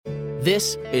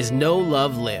This is Know,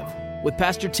 Love, Live with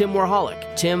Pastor Tim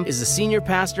Warholic. Tim is the senior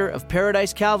pastor of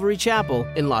Paradise Calvary Chapel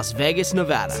in Las Vegas,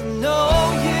 Nevada. To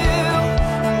know you,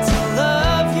 to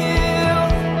love you,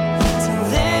 to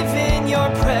live in your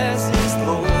presence,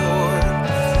 Lord.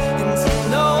 And to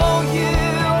know you,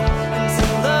 and to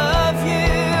love you,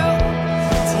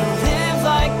 to live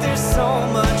like there's so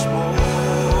much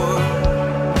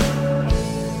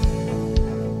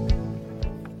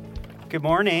more. Good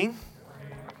morning.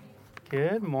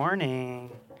 Good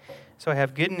morning. So I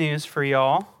have good news for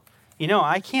y'all. You know,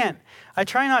 I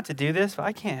try not to do this, but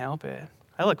I can't help it.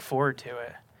 I look forward to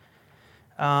it.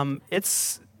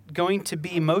 It's going to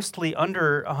be mostly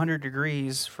under 100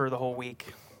 degrees for the whole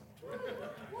week.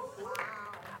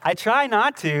 I try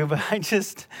not to, but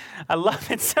I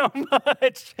love it so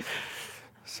much,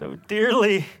 so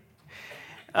dearly.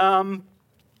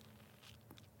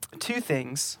 Two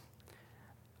things.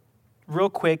 Real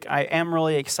quick, I am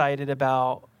really excited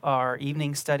about our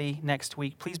evening study next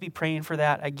week. Please be praying for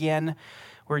that. Again,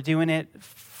 we're doing it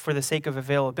for the sake of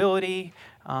availability.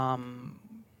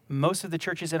 Most of the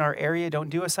churches in our area don't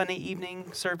do a Sunday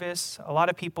evening service. A lot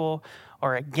of people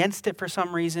are against it for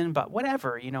some reason, but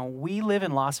whatever. You know, we live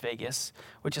in Las Vegas,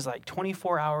 which is like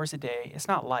 24 hours a day. It's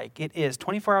not like, it is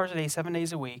 24 hours a day, 7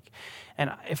 days a week.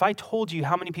 And if I told you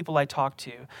how many people I talked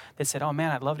to that said, oh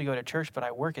man, I'd love to go to church, but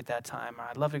I work at that time. Or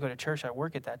I'd love to go to church, I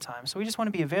work at that time. So we just want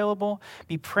to be available,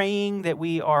 be praying that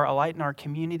we are a light in our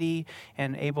community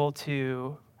and able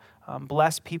to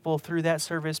bless people through that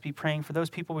service, be praying for those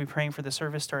people, be praying for the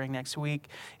service starting next week.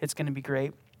 It's going to be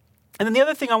great. And then the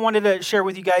other thing I wanted to share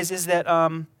with you guys is that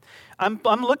I'm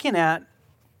looking at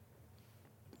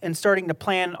and starting to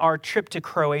plan our trip to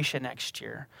Croatia next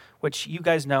year, which you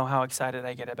guys know how excited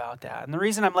I get about that. And the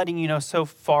reason I'm letting you know so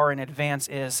far in advance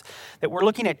is that we're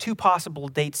looking at two possible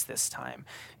dates this time.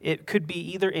 It could be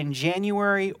either in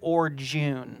January or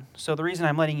June. So the reason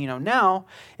I'm letting you know now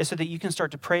is so that you can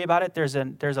start to pray about it. There's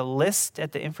a list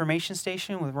at the information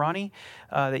station with Ronnie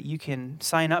that you can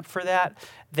sign up for that.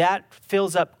 That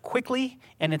fills up quickly,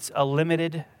 and it's a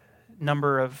limited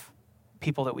number of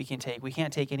people that we can take. We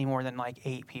can't take any more than like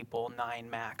 8 people, 9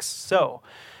 max. So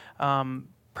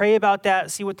pray about that,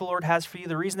 see what the Lord has for you.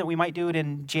 The reason that we might do it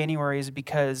in January is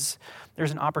because there's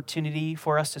an opportunity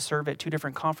for us to serve at 2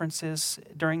 different conferences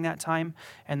during that time.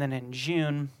 And then in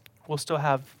June, we'll still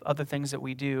have other things that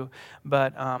we do,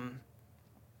 but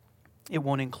it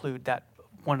won't include that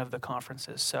one of the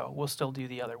conferences. So we'll still do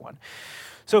the other one.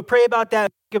 So pray about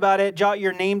that, think about it, jot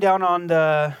your name down on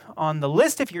the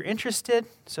list if you're interested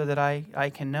so that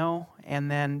I can know.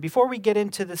 And then before we get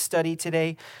into the study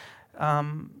today,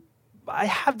 I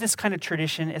have this kind of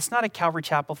tradition. It's not a Calvary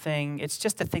Chapel thing. It's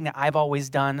just a thing that I've always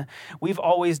done. We've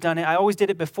always done it. I always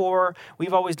did it before.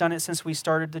 We've always done it since we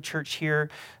started the church here.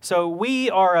 So we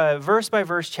are a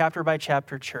verse-by-verse,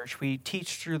 chapter-by-chapter church. We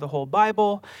teach through the whole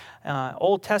Bible,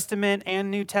 Old Testament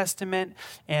and New Testament.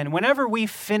 And whenever we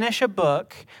finish a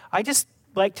book, I just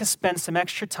like to spend some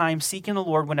extra time seeking the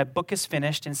Lord when a book is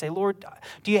finished and say, Lord,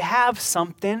 do you have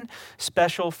something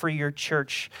special for your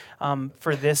church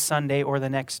for this Sunday or the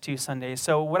next 2 Sundays?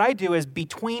 So what I do is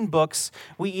between books,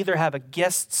 we either have a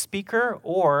guest speaker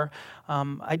or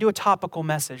I do a topical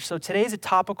message. So today's a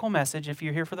topical message. If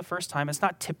you're here for the first time, it's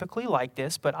not typically like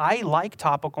this, but I like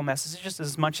topical messages just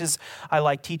as much as I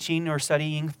like teaching or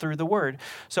studying through the Word.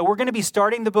 So we're going to be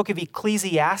starting the book of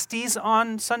Ecclesiastes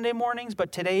on Sunday mornings,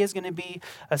 but today is going to be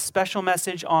a special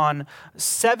message on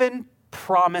 7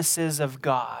 promises of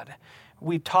God.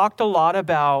 We've talked a lot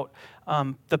about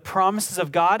the promises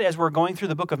of God as we're going through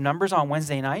the book of Numbers on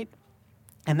Wednesday night,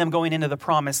 and them going into the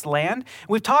promised land.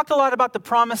 We've talked a lot about the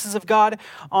promises of God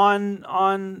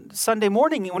on Sunday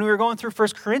morning when we were going through 1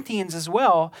 Corinthians as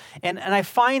well. And I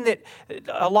find that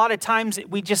a lot of times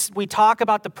we talk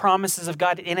about the promises of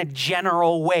God in a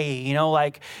general way, you know,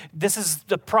 like this is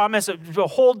the promise of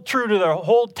hold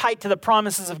tight to the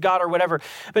promises of God or whatever.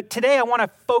 But today I want to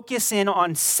focus in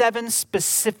on 7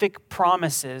 specific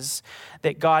promises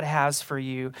that God has for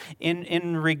you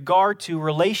in regard to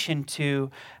relation to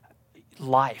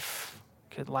life,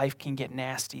 because life can get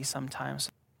nasty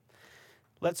sometimes.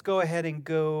 Let's go ahead and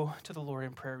go to the Lord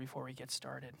in prayer before we get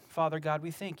started. Father God, we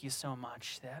thank you so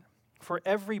much that for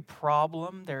every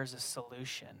problem, there's a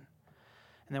solution.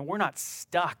 And that we're not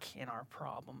stuck in our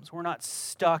problems. We're not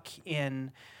stuck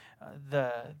in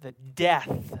the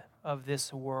death of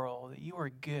this world. That you are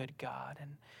good, God,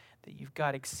 and that you've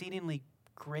got exceedingly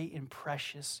great and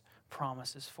precious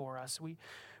promises for us. We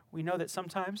know that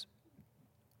sometimes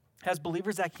As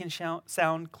believers, that can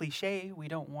sound cliche. We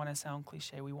don't want to sound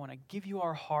cliche. We want to give you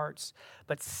our hearts,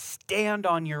 but stand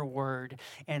on your word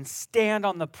and stand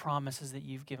on the promises that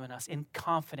you've given us in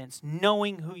confidence,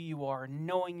 knowing who you are,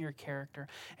 knowing your character,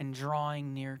 and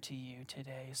drawing near to you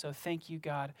today. So thank you,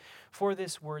 God, for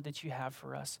this word that you have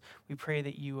for us. We pray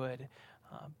that you would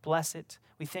bless it.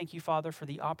 We thank you, Father, for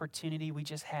the opportunity we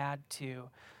just had to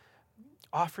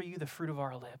offer you the fruit of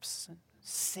our lips,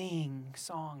 sing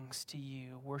songs to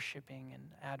you, worshiping and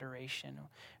adoration.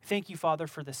 Thank you, Father,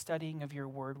 for the studying of your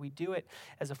word. We do it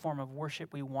as a form of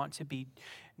worship. We want to be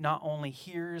not only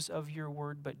hearers of your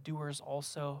word, but doers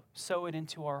also. Sow it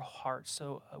into our hearts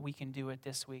so we can do it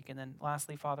this week. And then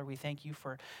lastly, Father, we thank you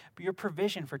for your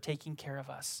provision for taking care of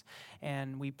us.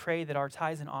 And we pray that our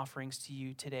tithes and offerings to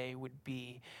you today would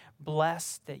be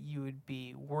blessed, that you would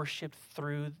be worshiped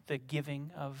through the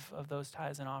giving of those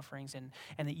tithes and offerings, and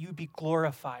that you would be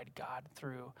glorified, God,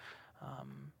 through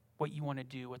what you want to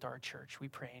do with our church. We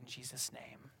pray in Jesus'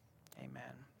 name.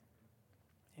 Amen.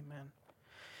 Amen.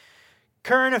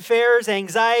 Current affairs,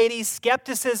 anxiety,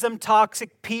 skepticism,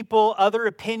 toxic people, other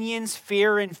opinions,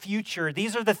 fear, and future.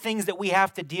 These are the things that we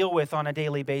have to deal with on a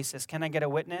daily basis. Can I get a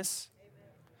witness?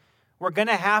 We're going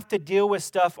to have to deal with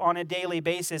stuff on a daily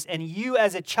basis. And you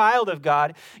as a child of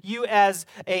God, you as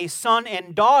a son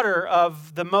and daughter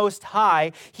of the Most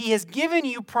High, He has given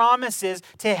you promises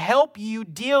to help you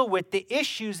deal with the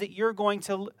issues that you're going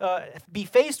to be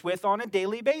faced with on a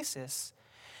daily basis.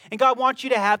 And God wants you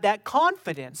to have that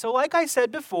confidence. So like I said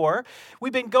before,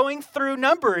 we've been going through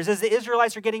Numbers as the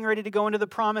Israelites are getting ready to go into the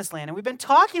Promised Land. And we've been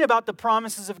talking about the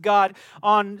promises of God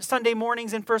on Sunday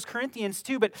mornings in 1 Corinthians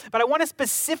too. But I want to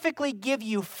specifically give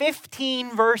you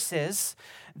 15 verses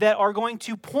that are going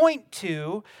to point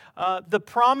to the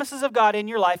promises of God in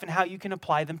your life and how you can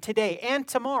apply them today and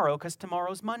tomorrow, because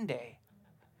tomorrow's Monday.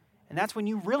 And that's when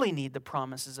you really need the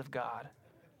promises of God,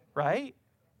 right?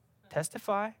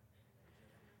 Testify.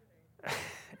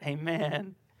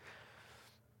 Amen.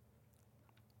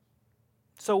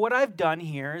 So what I've done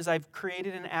here is I've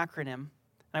created an acronym. And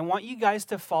I want you guys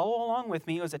to follow along with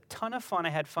me. It was a ton of fun.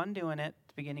 I had fun doing it at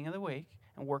the beginning of the week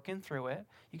and working through it.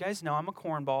 You guys know I'm a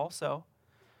cornball, so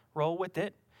roll with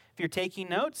it. If you're taking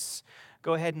notes,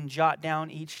 go ahead and jot down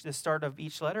the start of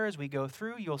each letter as we go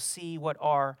through. You'll see what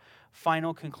our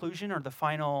final conclusion or the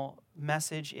final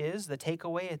message is, the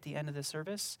takeaway at the end of the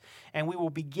service. And we will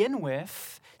begin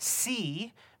with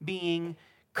C, being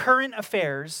current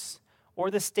affairs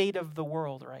or the state of the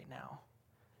world right now.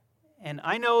 And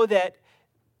I know that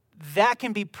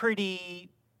can be pretty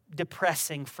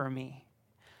depressing for me.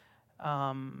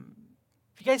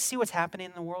 You guys see what's happening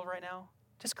in the world right now?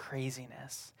 Just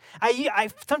craziness.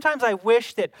 Sometimes I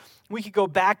wish that we could go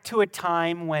back to a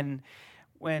time when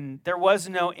there was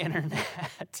no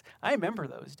internet. I remember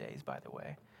those days, by the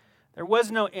way. There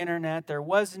was no internet. There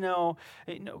was no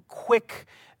quick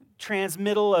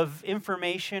transmittal of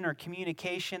information or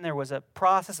communication. There was a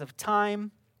process of time.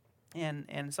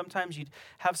 And sometimes you'd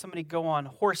have somebody go on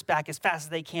horseback as fast as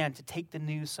they can to take the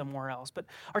news somewhere else. But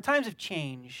our times have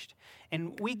changed.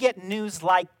 And we get news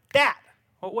like that.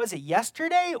 What was it,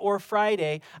 yesterday or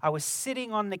Friday? I was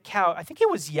sitting on the couch. I think it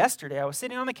was yesterday. I was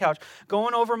sitting on the couch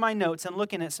going over my notes and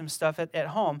looking at some stuff at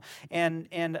home. And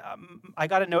I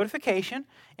got a notification,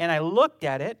 and I looked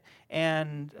at it,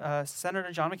 and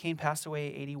Senator John McCain passed away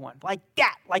at 81. Like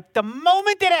that. Like the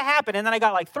moment that it happened. And then I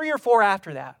got like 3 or 4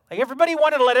 after that. Like everybody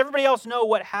wanted to let everybody else know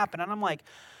what happened. And I'm like,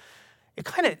 it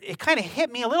kind of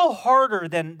hit me a little harder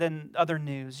than other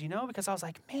news, because I was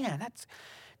like, man,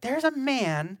 there's a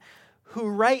man who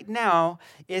right now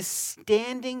is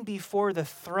standing before the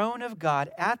throne of God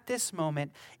at this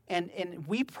moment, and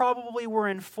we probably were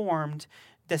informed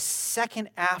the second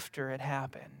after it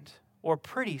happened, or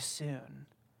pretty soon.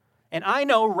 And I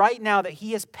know right now that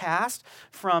he has passed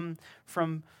from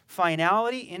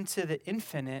finality into the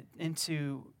infinite,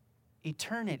 into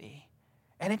eternity.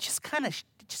 And it just kind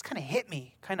of hit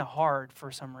me kind of hard for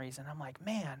some reason. I'm like,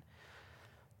 man.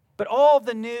 But all of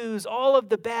the news, all of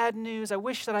the bad news, I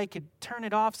wish that I could turn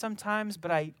it off sometimes, but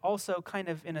I also kind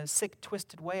of, in a sick,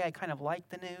 twisted way, I kind of like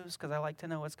the news because I like to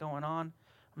know what's going on.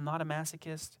 I'm not a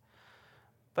masochist.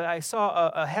 But I saw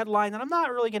a headline, and I'm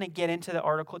not really going to get into the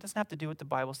article. It doesn't have to do with the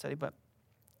Bible study, but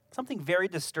something very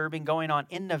disturbing going on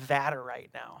in Nevada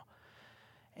right now.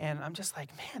 And I'm just like,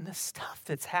 man, this stuff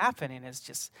that's happening is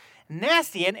just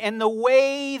nasty. And the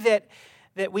way that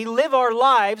we live our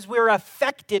lives, we're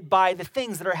affected by the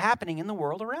things that are happening in the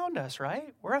world around us,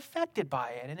 right? We're affected by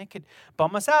it, and it could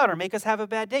bum us out or make us have a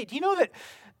bad day. Do you know that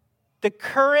the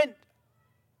current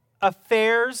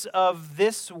affairs of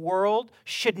this world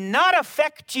should not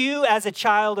affect you as a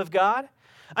child of God?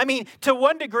 I mean, to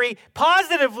one degree,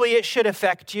 positively it should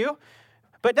affect you,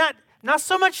 but not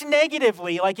so much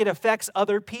negatively like it affects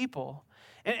other people.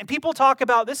 And people talk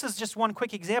about, this is just one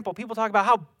quick example, people talk about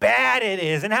how bad it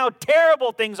is and how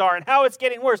terrible things are and how it's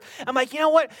getting worse. I'm like, you know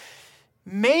what?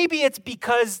 Maybe it's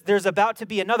because there's about to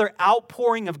be another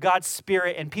outpouring of God's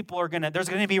Spirit and there's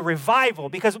going to be revival.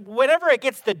 Because whenever it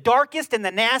gets the darkest and the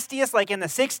nastiest, like in the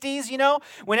 60s,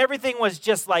 when everything was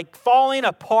just like falling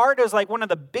apart, it was like one of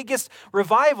the biggest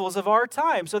revivals of our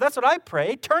time. So that's what I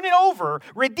pray. Turn it over.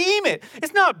 Redeem it.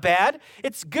 It's not bad.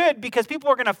 It's good because people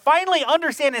are going to finally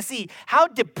understand and see how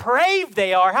depraved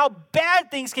they are, how bad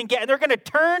things can get, and they're going to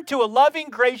turn to a loving,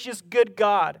 gracious, good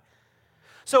God.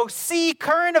 So see,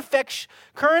 current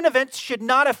events should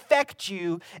not affect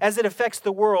you as it affects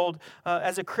the world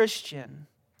as a Christian.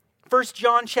 1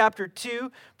 John chapter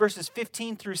 2, verses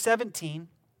 15 through 17.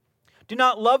 Do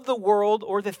not love the world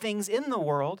or the things in the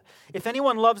world. If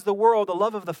anyone loves the world, the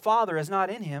love of the Father is not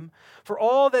in him. For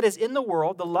all that is in the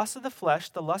world, the lust of the flesh,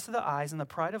 the lust of the eyes, and the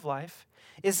pride of life,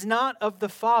 is not of the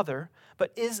Father,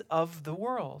 but is of the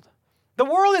world. The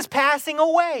world is passing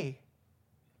away.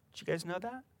 Did you guys know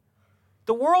that?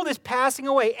 The world is passing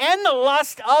away and the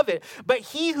lust of it, but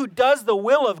he who does the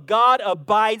will of God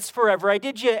abides forever. I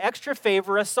did you an extra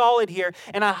favor, a solid here,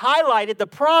 and I highlighted the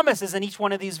promises in each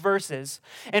one of these verses.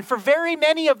 And for very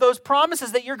many of those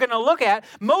promises that you're going to look at,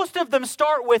 most of them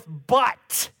start with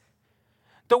but.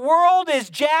 The world is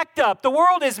jacked up. The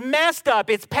world is messed up.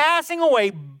 It's passing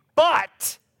away,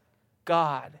 but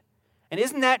God. And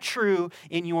isn't that true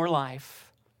in your life?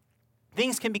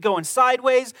 Things can be going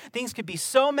sideways. Things could be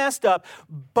so messed up,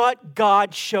 but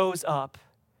God shows up.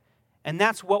 And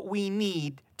that's what we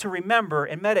need to remember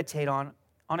and meditate on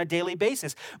a daily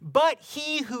basis. But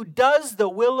he who does the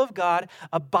will of God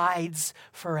abides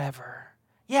forever.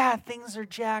 Yeah, things are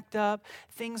jacked up.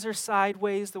 Things are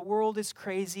sideways. The world is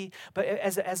crazy. But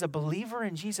as a believer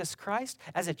in Jesus Christ,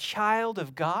 as a child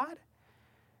of God,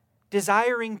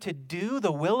 desiring to do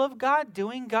the will of God,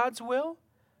 doing God's will,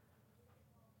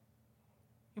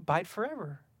 you abide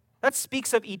forever. That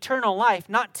speaks of eternal life,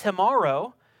 not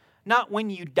tomorrow, not when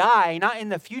you die, not in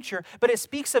the future, but it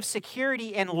speaks of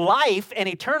security and life and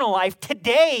eternal life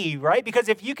today, right? Because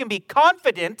if you can be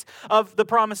confident of the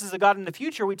promises of God in the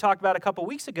future, we talked about a couple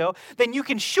weeks ago, then you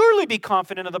can surely be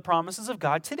confident of the promises of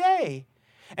God today.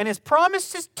 And his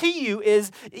promises to you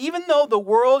is, even though the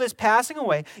world is passing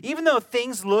away, even though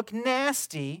things look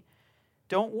nasty,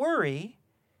 don't worry.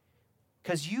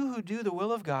 Because you who do the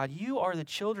will of God, you are the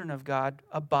children of God,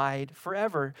 abide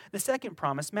forever. The second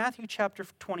promise, Matthew chapter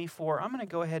 24. I'm going to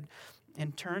go ahead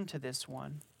and turn to this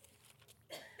one.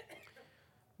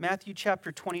 Matthew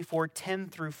chapter 24, 10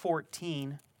 through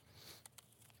 14.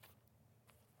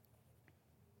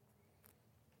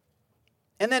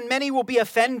 And then many will be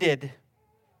offended,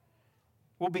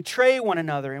 will betray one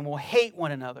another, and will hate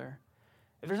one another.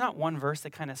 If there's not one verse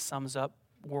that kind of sums up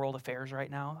world affairs right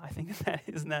now, I think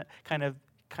isn't that kind of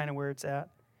where it's at?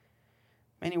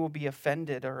 Many will be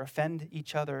offended or offend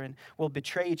each other and will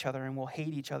betray each other and will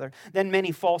hate each other. Then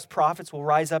many false prophets will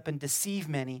rise up and deceive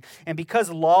many. And because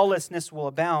lawlessness will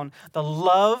abound, the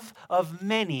love of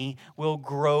many will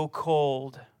grow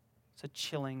cold. It's a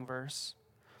chilling verse.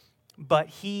 But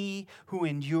he who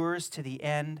endures to the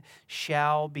end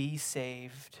shall be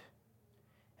saved.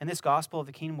 And this gospel of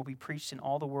the kingdom will be preached in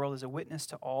all the world as a witness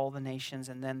to all the nations,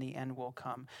 and then the end will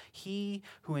come. He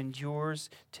who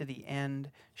endures to the end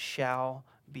shall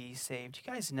be saved.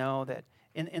 You guys know that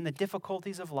in the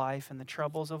difficulties of life and the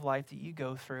troubles of life that you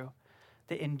go through,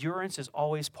 the endurance is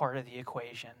always part of the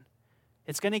equation.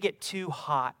 It's going to get too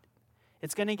hot.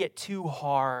 It's going to get too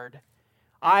hard.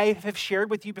 I have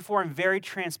shared with you before, I'm very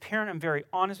transparent, I'm very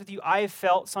honest with you. I have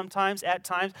felt at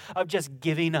times, of just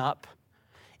giving up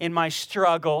in my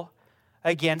struggle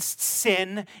against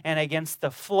sin and against the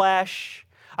flesh.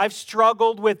 I've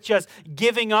struggled with just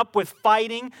giving up with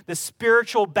fighting the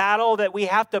spiritual battle that we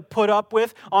have to put up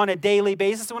with on a daily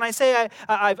basis. When I say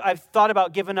I've thought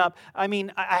about giving up, I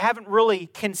mean, I haven't really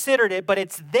considered it, but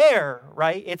it's there,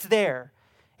 right? It's there.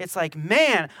 It's like,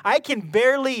 man, I can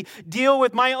barely deal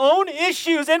with my own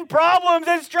issues and problems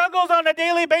and struggles on a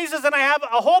daily basis, and I have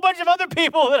a whole bunch of other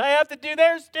people that I have to do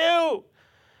theirs too.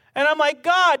 And I'm like,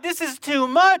 God, this is too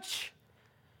much.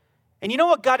 And you know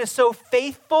what God is so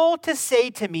faithful to say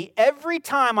to me every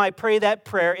time I pray that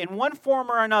prayer in one form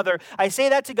or another? I say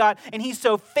that to God, and he's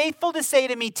so faithful to say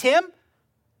to me, Tim,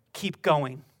 keep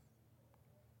going.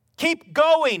 Keep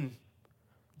going.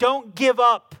 Don't give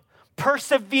up.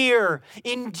 Persevere.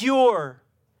 Endure.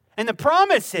 And the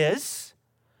promise is,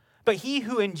 but he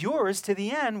who endures to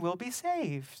the end will be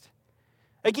saved.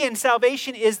 Again,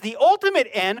 salvation is the ultimate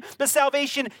end, but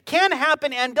salvation can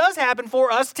happen and does happen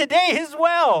for us today as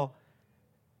well.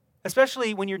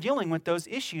 Especially when you're dealing with those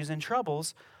issues and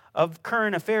troubles of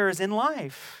current affairs in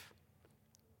life.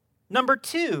 Number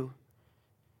 2,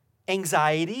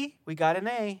 anxiety. We got an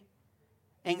A.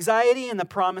 Anxiety and the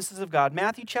promises of God.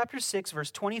 Matthew chapter 6, verse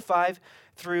 25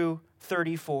 through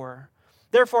 34.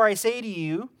 Therefore I say to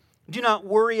you, do not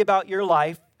worry about your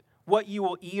life, what you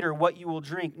will eat or what you will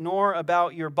drink, nor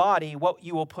about your body, what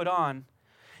you will put on.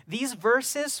 These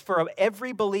verses for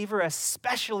every believer,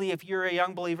 especially if you're a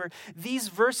young believer, these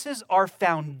verses are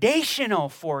foundational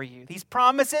for you. These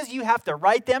promises, you have to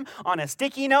write them on a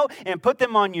sticky note and put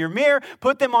them on your mirror,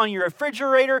 put them on your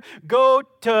refrigerator, go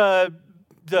to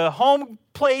the home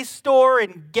place store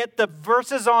and get the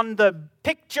verses on the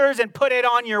pictures and put it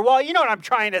on your wall. You know what I'm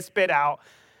trying to spit out.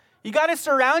 You got to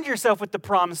surround yourself with the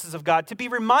promises of God to be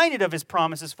reminded of his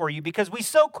promises for you, because we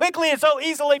so quickly and so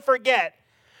easily forget.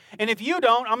 And if you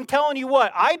don't, I'm telling you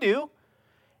what, I do.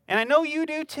 And I know you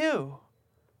do too.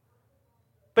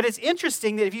 But it's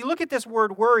interesting that if you look at this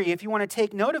word worry, if you want to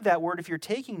take note of that word, if you're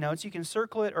taking notes, you can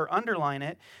circle it or underline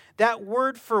it. That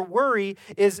word for worry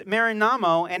is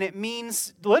marinamo, and it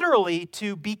means literally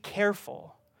to be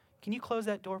careful. Can you close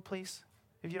that door, please,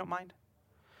 if you don't mind?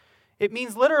 It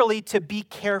means literally to be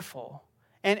careful.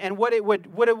 And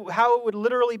how it would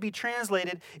literally be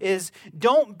translated is,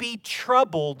 don't be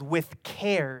troubled with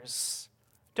cares.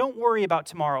 Don't worry about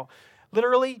tomorrow.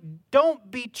 Literally,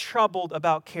 don't be troubled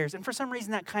about cares. And for some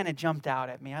reason, that kind of jumped out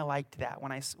at me. I liked that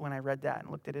when I read that and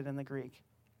looked at it in the Greek.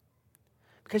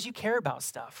 Because you care about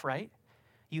stuff, right?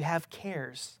 You have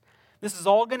cares. This is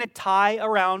all going to tie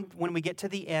around when we get to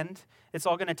the end. It's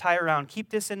all going to tie around. Keep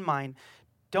this in mind.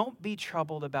 Don't be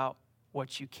troubled about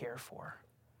what you care for.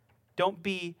 Don't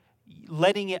be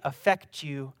letting it affect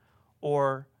you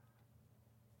or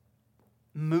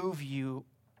move you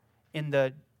in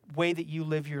the way that you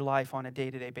live your life on a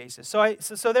day-to-day basis.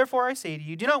 So therefore I say to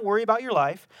you, do not worry about your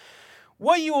life,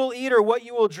 what you will eat or what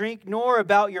you will drink, nor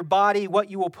about your body, what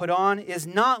you will put on. Is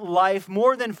not life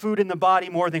more than food, in the body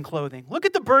more than clothing? Look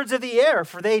at the birds of the air,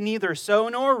 for they neither sow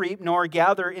nor reap nor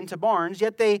gather into barns,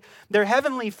 yet their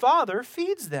heavenly Father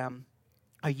feeds them.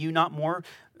 Are you not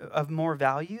of more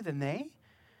value than they?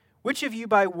 Which of you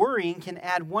by worrying can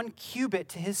add 1 cubit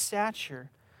to his stature?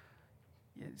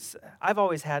 I've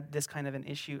always had this kind of an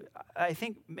issue. I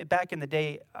think back in the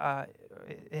day,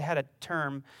 it had a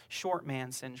term, short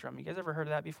man syndrome. You guys ever heard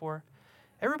of that before?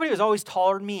 Everybody was always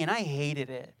taller than me, and I hated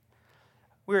it.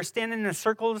 We were standing in a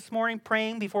circle this morning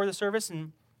praying before the service,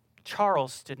 and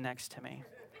Charles stood next to me.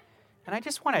 And I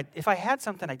just wanted, if I had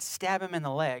something, I'd stab him in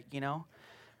the leg, you know?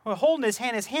 Well, holding his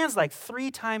hand's like 3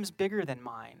 times bigger than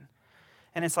mine.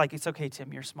 And it's like, it's okay,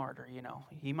 Tim, you're smarter, you know.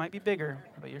 He might be bigger,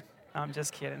 but I'm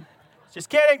just kidding. Just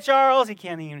kidding, Charles. He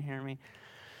can't even hear me.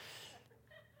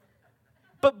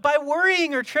 But by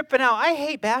worrying or tripping out, I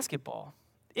hate basketball.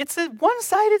 It's a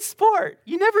one-sided sport.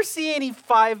 You never see any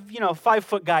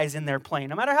 5-foot guys in there playing,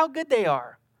 no matter how good they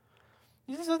are.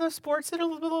 These are the sports that are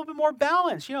a little bit more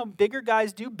balanced. You know, bigger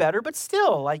guys do better, but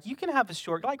still, like, you can have a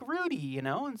short, like Rudy, you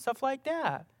know, and stuff like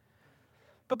that.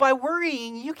 But by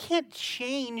worrying, you can't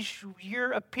change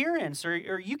your appearance,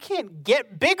 or you can't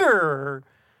get bigger.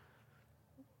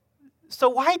 So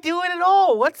why do it at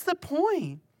all? What's the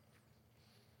point?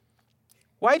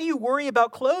 Why do you worry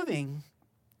about clothing?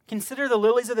 Consider the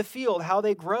lilies of the field, how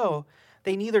they grow.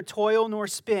 They neither toil nor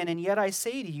spin, and yet I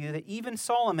say to you that even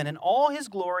Solomon in all his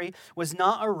glory was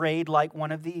not arrayed like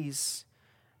one of these.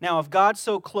 Now, if God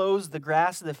so clothes the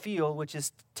grass of the field, which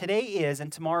is today is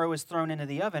and tomorrow is thrown into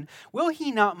the oven, will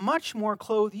he not much more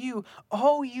clothe you,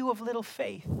 O you of little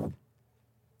faith?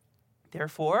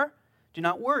 Therefore, do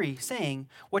not worry, saying,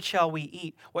 what shall we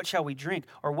eat? What shall we drink?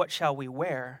 Or what shall we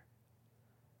wear?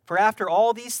 For after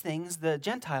all these things the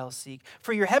Gentiles seek.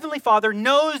 For your heavenly Father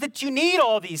knows that you need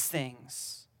all these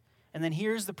things. And then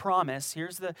here's the promise.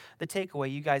 Here's the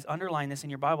takeaway. You guys underline this in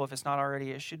your Bible. If it's not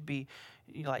already, it should be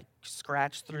like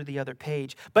scratch through the other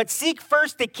page. But seek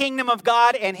first the kingdom of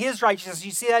God and his righteousness.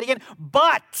 You see that again?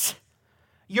 But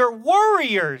you're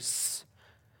warriors.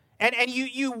 And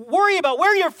you worry about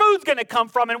where your food's going to come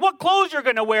from and what clothes you're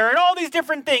going to wear and all these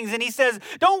different things. And he says,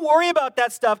 don't worry about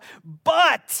that stuff,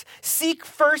 but seek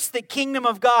first the kingdom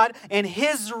of God and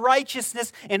his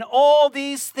righteousness, and all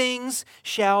these things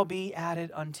shall be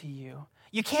added unto you.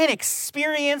 You can't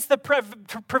experience the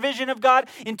provision of God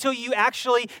until you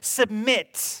actually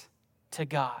submit to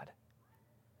God.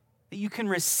 That you can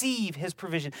receive his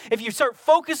provision. If you start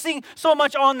focusing so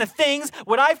much on the things,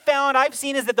 what I've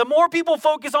seen is that the more people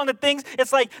focus on the things,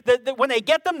 it's like when they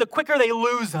get them, the quicker they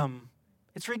lose them.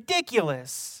 It's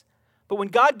ridiculous. But when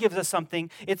God gives us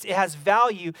something, it has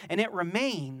value and it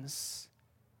remains.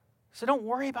 So don't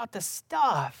worry about the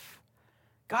stuff.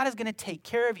 God is going to take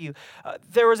care of you.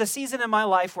 There was a season in my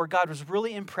life where God was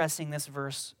really impressing this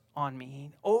verse on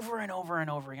me over and over and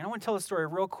over again. I want to tell the story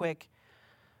real quick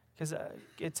because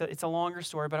it's a longer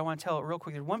story, but I want to tell it real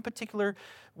quick. There's one particular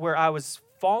where I was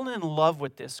falling in love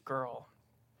with this girl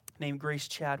named Grace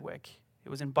Chadwick. It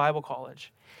was in Bible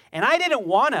college. And I didn't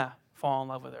want to fall in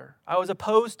love with her. I was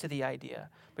opposed to the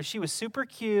idea. But she was super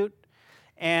cute,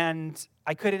 and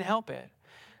I couldn't help it.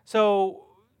 So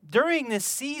during this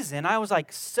season, I was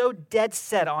like so dead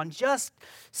set on just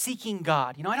seeking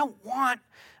God. I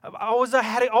always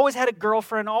had a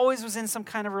girlfriend, always was in some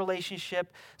kind of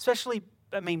relationship, especially,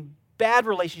 bad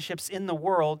relationships in the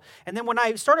world. And then when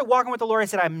I started walking with the Lord, I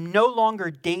said, I'm no longer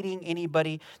dating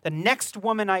anybody. The next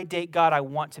woman I date, God, I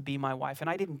want to be my wife. And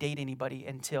I didn't date anybody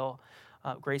until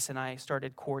Grace and I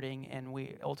started courting, and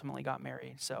we ultimately got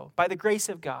married. So by the grace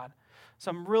of God.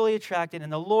 So I'm really attracted.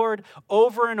 And the Lord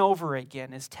over and over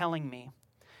again is telling me,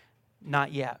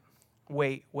 not yet.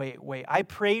 Wait. I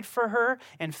prayed for her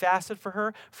and fasted for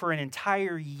her for an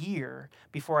entire year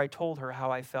before I told her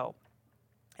how I felt.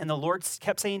 And the Lord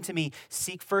kept saying to me,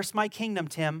 seek first my kingdom,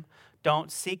 Tim.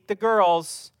 Don't seek the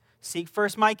girls. Seek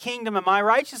first my kingdom and my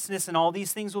righteousness, and all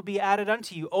these things will be added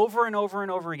unto you, over and over and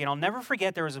over again. I'll never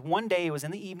forget, there was one day, it was in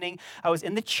the evening, I was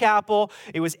in the chapel,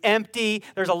 it was empty,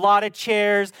 there's a lot of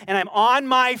chairs, and I'm on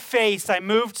my face. I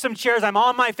moved some chairs, I'm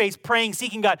on my face praying,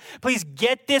 seeking God. Please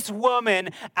get this woman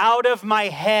out of my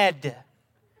head.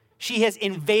 She has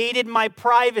invaded my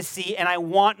privacy, and I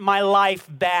want my life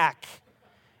back.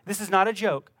 This is not a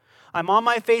joke. I'm on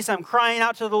my face. I'm crying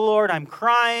out to the Lord. I'm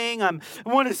crying. I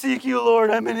want to seek you, Lord.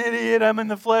 I'm an idiot. I'm in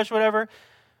the flesh, whatever.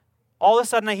 All of a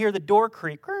sudden, I hear the door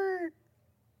creak. I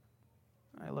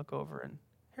look over, and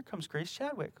here comes Grace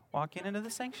Chadwick walking into the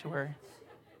sanctuary.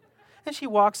 And she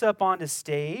walks up onto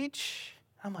stage.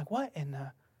 I'm like, what in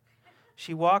the?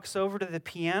 She walks over to the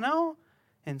piano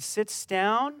and sits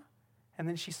down, and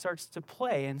then she starts to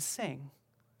play and sing.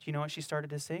 Do you know what she started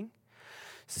to sing?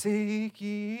 Seek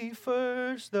ye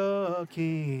first the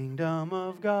kingdom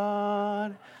of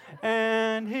God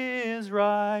and his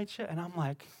righteousness. And I'm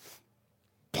like,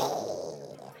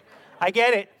 I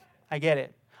get it.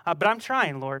 But I'm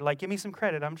trying, Lord. Give me some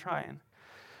credit. I'm trying.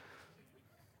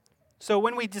 So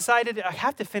when we decided, I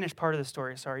have to finish part of the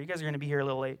story. Sorry, you guys are going to be here a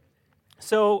little late.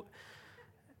 So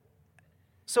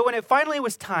when it finally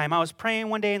was time, I was praying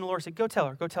one day, and the Lord said, go tell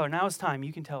her. Now it's time.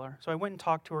 You can tell her. So I went and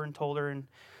talked to her and told her, and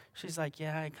she's like,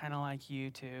 yeah, I kind of like you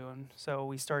too. And so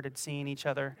we started seeing each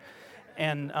other.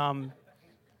 And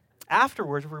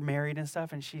afterwards, we're married and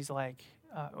stuff. And she's like,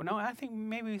 no, I think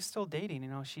maybe we're still dating.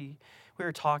 We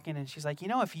were talking, and she's like,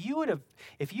 if you would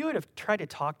have tried to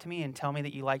talk to me and tell me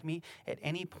that you like me at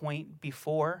any point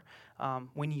before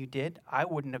when you did, I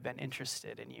wouldn't have been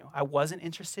interested in you. I wasn't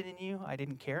interested in you. I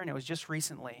didn't care. And it was just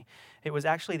recently. It was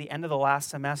actually the end of the last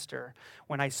semester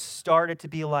when I started to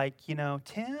be like,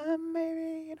 Tim,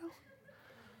 maybe,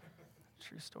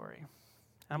 True story.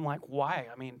 I'm like, why?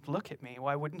 Look at me.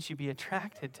 Why wouldn't you be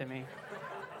attracted to me?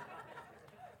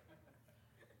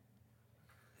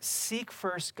 Seek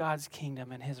first God's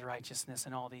kingdom and his righteousness,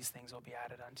 and all these things will be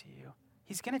added unto you.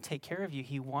 He's going to take care of you.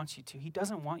 He wants you to. He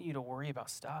doesn't want you to worry about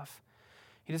stuff.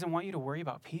 He doesn't want you to worry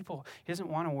about people. He doesn't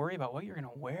want to worry about what you're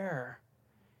going to wear.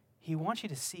 He wants you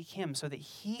to seek him so that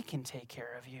he can take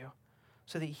care of you,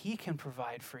 so that he can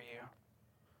provide for you.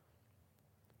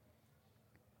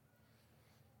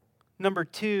 Number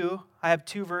 2, I have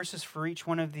 2 verses for each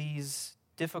one of these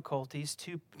difficulties,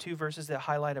 two verses that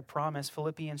highlight a promise.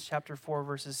 Philippians chapter 4,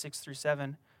 verses 6 through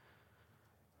 7.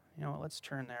 You know what, let's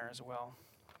turn there as well,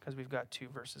 because we've got 2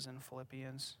 verses in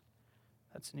Philippians.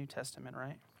 That's New Testament,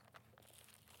 right?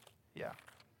 Yeah.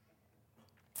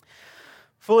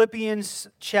 Philippians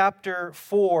chapter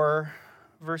 4,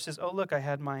 verses, oh look, I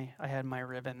had my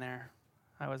ribbon there.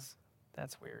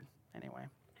 That's weird. Anyway.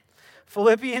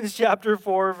 Philippians chapter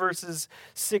 4, verses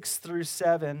 6 through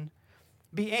 7.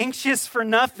 Be anxious for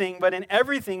nothing, but in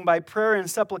everything by prayer and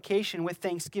supplication with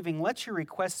thanksgiving, let your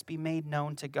requests be made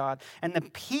known to God. And the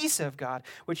peace of God,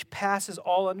 which passes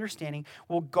all understanding,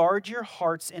 will guard your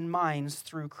hearts and minds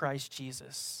through Christ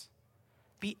Jesus.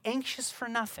 Be anxious for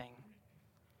nothing.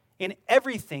 In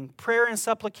everything, prayer and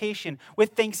supplication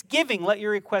with thanksgiving, let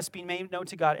your requests be made known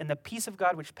to God. And the peace of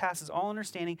God, which passes all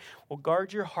understanding, will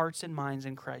guard your hearts and minds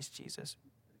in Christ Jesus.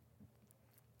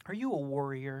 Are you a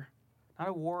warrior? Not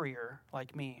a warrior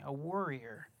like me, a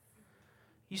warrior.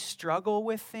 You struggle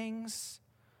with things,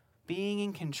 being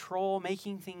in control,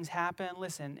 making things happen.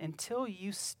 Listen, until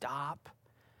you stop,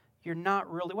 you're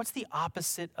not really, what's the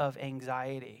opposite of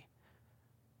anxiety?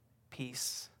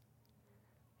 peace.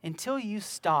 Until you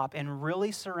stop and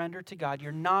really surrender to God,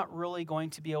 you're not really going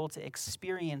to be able to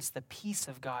experience the peace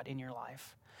of God in your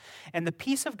life. And the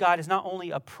peace of God is not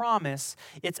only a promise,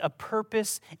 it's a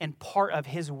purpose and part of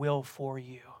His will for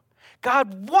you.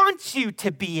 God wants you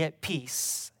to be at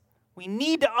peace. We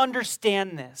need to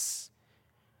understand this.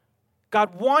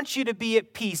 God wants you to be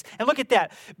at peace. And look at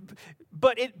that.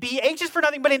 But be anxious for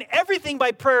nothing, but in everything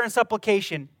by prayer and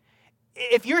supplication.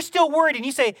 If you're still worried and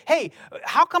you say, hey,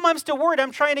 how come I'm still worried?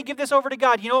 I'm trying to give this over to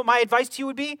God. You know what my advice to you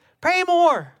would be? Pray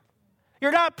more.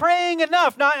 You're not praying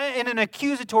enough, not in an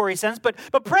accusatory sense, but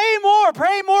pray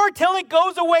more till it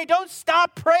goes away. Don't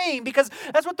stop praying because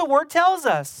that's what the Word tells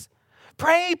us.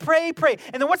 Pray, pray, pray.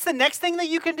 And then what's the next thing that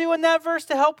you can do in that verse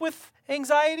to help with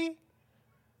anxiety?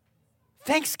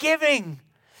 Thanksgiving.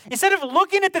 Instead of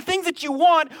looking at the things that you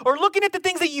want or looking at the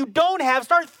things that you don't have,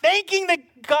 start thanking the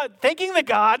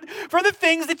God for the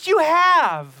things that you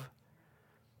have.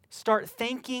 Start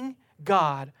thanking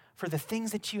God for the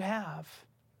things that you have.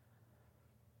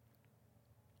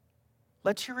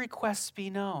 Let your requests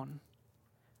be known.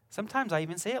 Sometimes I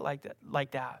even say it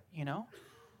like that, you know?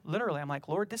 Literally, I'm like,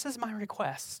 Lord, this is my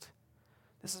request.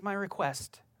 This is my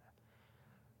request.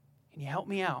 Can you help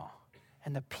me out?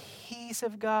 And the peace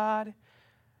of God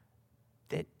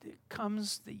that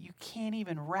comes, that you can't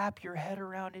even wrap your head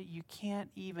around it. You can't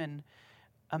even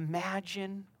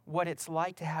imagine what it's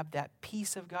like to have that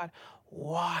peace of God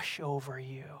wash over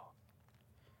you.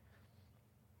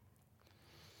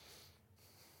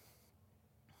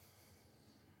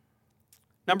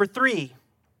 Number 3,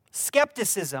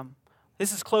 skepticism.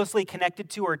 This is closely connected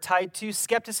to or tied to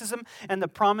skepticism and the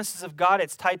promises of God.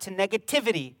 It's tied to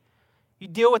negativity. You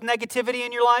deal with negativity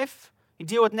in your life. You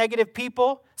deal with negative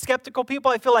people, skeptical people.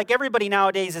 I feel like everybody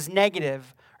nowadays is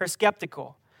negative or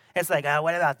skeptical. It's like, oh,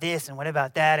 what about this and what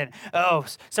about that? And, oh,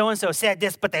 so-and-so said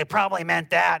this, but they probably meant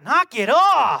that. Knock it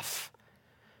off.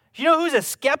 You know who's a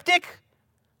skeptic?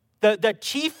 The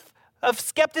chief of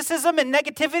skepticism and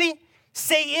negativity?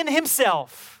 Satan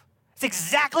himself. It's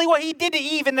exactly what he did to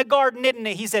Eve in the garden, didn't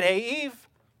he? He said, hey, Eve,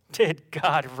 did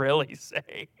God really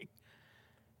say?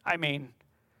 I mean,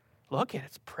 look at it,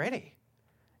 it's pretty.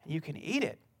 And you can eat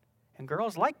it. And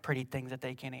girls like pretty things that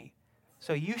they can eat.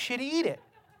 So you should eat it.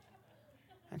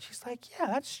 And she's like, yeah,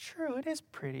 that's true. It is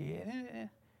pretty.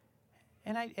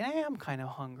 And I am kind of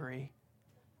hungry.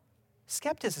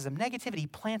 Skepticism,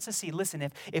 negativity plants a seed. Listen,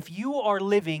 if you are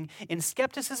living in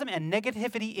skepticism and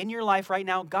negativity in your life right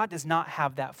now, God does not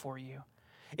have that for you.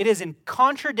 It is in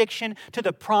contradiction to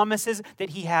the promises that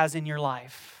He has in your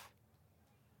life.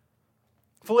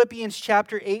 Philippians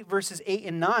chapter 8, verses 8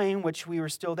 and 9, which we were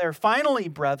still there. Finally,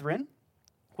 brethren,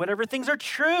 whatever things are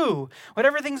true,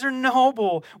 whatever things are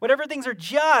noble, whatever things are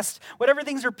just, whatever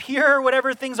things are pure,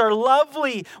 whatever things are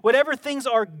lovely, whatever things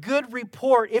are good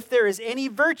report, if there is any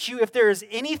virtue, if there is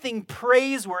anything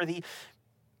praiseworthy,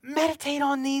 meditate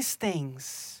on these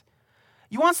things.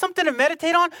 You want something to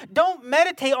meditate on? Don't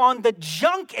meditate on the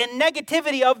junk and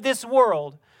negativity of this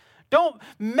world. Don't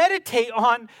meditate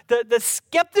on the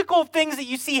skeptical things that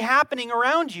you see happening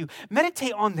around you.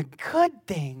 Meditate on the good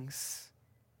things.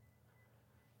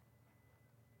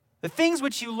 The things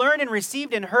which you learned and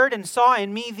received and heard and saw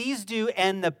in me, these do,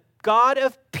 and the God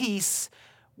of peace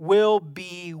will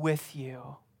be with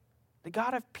you. The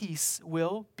God of peace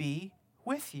will be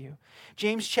with you.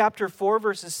 James chapter 4,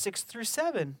 verses 6 through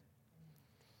 7.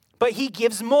 But He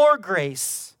gives more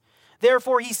grace.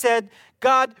 Therefore, He said,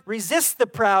 God resists the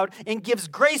proud and gives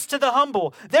grace to the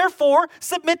humble. Therefore,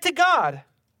 submit to God.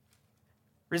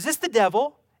 Resist the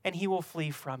devil, and he will flee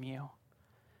from you.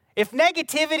 If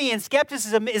negativity and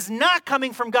skepticism is not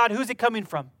coming from God, who's it coming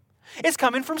from? It's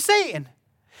coming from Satan.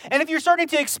 And if you're starting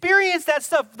to experience that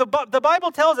stuff, the Bible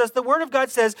tells us, the Word of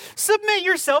God says, submit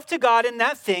yourself to God in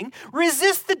that thing,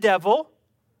 resist the devil,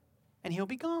 and he'll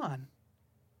be gone.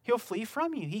 He'll flee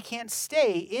from you. He can't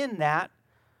stay in that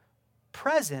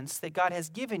presence that God has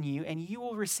given you, and you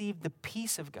will receive the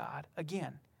peace of God,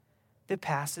 again, that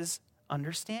passes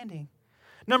understanding.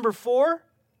 Number 4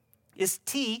 is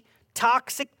T,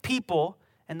 toxic people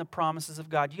and the promises of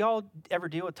God. Y'all ever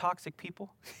deal with toxic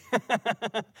people?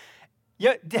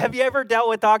 Have you ever dealt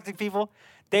with toxic people?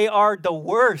 They are the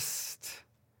worst.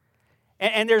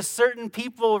 And there's certain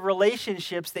people,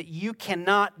 relationships that you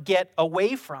cannot get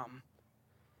away from.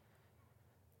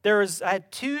 I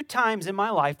had 2 times in my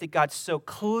life that God so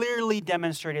clearly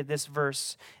demonstrated this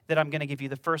verse that I'm going to give you,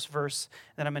 the first verse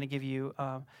that I'm going to give you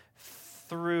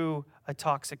through a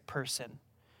toxic person.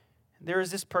 There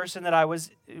was this person that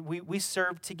we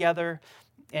served together,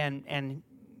 and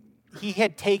he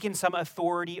had taken some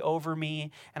authority over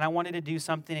me, and I wanted to do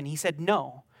something, and he said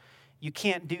no. you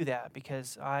can't do that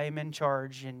because I'm in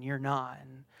charge and you're not.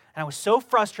 And I was so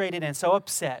frustrated and so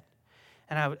upset.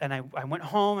 And I went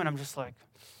home and I'm just like,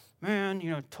 man,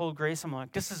 told Grace, I'm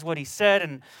like, this is what he said,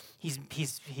 and he's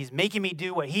making me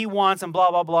do what he wants and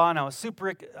blah, blah, blah. And I was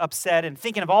super upset and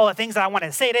thinking of all the things that I wanted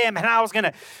to say to him, and I was going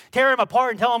to tear him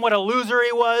apart and tell him what a loser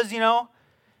he was,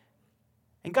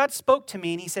 And God spoke to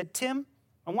me and he said, Tim,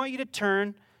 I want you to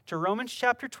turn to Romans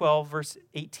chapter 12, verse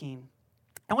 18.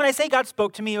 And when I say God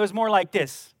spoke to me, it was more like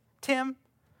this. Tim,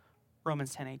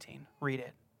 Romans 10:18, read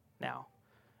it now.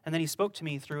 And then he spoke to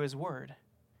me through his word.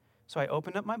 So I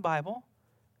opened up my Bible,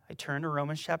 I turned to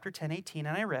Romans chapter 10:18,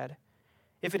 and I read,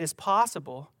 if it is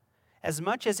possible, as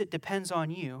much as it depends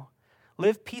on you,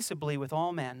 live peaceably with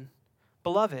all men.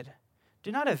 Beloved,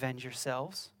 do not avenge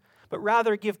yourselves, but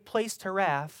rather give place to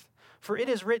wrath. For it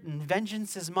is written,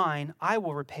 vengeance is mine, I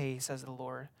will repay, says the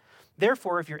Lord.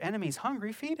 Therefore, if your enemy is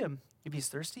hungry, feed him. If he's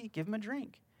thirsty, give him a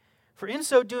drink. For in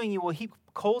so doing, you will heap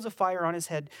coals of fire on his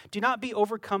head. Do not be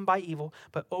overcome by evil,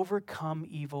 but overcome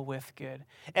evil with good.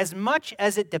 As much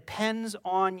as it depends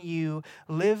on you,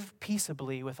 live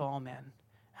peaceably with all men.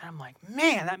 And I'm like,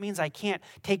 man, that means I can't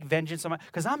take vengeance on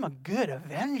because I'm a good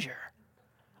avenger.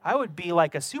 I would be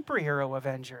like a superhero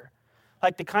avenger.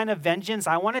 Like the kind of vengeance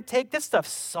I want to take. This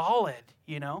stuff's solid,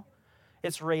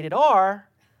 It's rated R,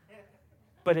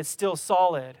 but it's still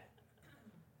solid.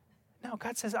 No,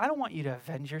 God says, I don't want you to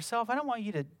avenge yourself. I don't want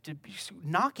you to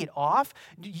knock it off.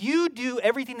 You do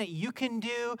everything that you can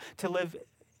do to live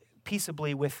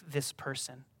peaceably with this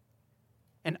person.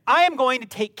 And I am going to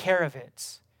take care of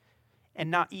it.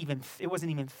 And it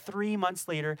wasn't even 3 months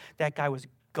later, that guy was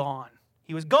gone.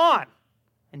 He was gone.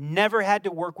 And never had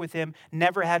to work with him,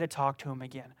 never had to talk to him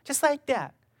again. Just like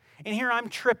that. And here I'm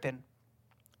tripping.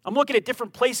 I'm looking at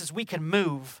different places we can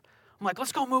move. I'm like,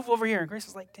 let's go move over here. And Grace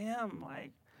is like, damn,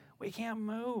 we can't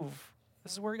move.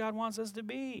 This is where God wants us to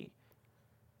be.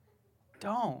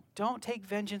 Don't take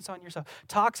vengeance on yourself.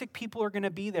 Toxic people are going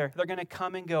to be there. They're going to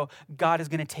come and go. God is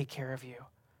going to take care of you.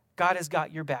 God has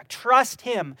got your back. Trust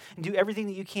him and do everything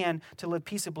that you can to live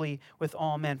peaceably with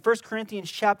all men. 1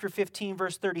 Corinthians chapter 15,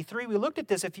 verse 33. We looked at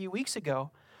this a few weeks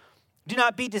ago. Do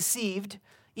not be deceived.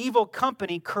 Evil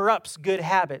company corrupts good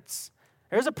habits.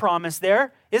 There's a promise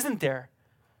there, isn't there?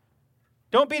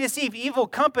 Don't be deceived. Evil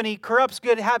company corrupts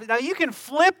good habits. Now, you can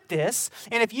flip this,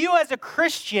 and if you as a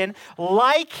Christian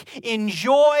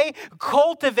enjoy,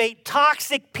 cultivate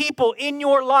toxic people in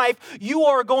your life, you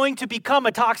are going to become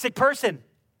a toxic person.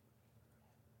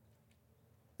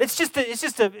 It's just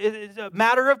a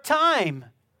matter of time.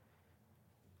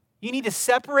 You need to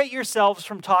separate yourselves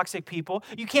from toxic people.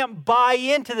 You can't buy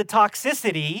into the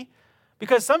toxicity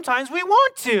because sometimes we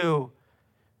want to.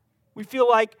 We feel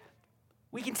like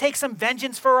we can take some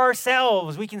vengeance for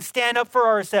ourselves. We can stand up for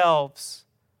ourselves.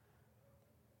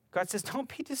 God says, don't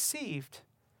be deceived.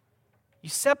 You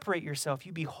separate yourself.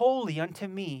 You be holy unto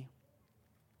me.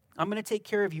 I'm going to take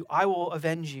care of you. I will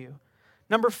avenge you.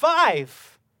 Number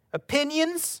 5,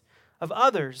 opinions of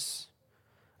others.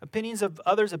 Opinions of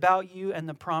others about you and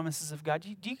the promises of God.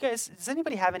 Does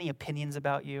anybody have any opinions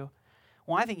about you?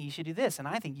 Well, I think you should do this, and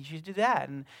I think you should do that.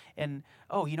 And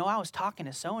I was talking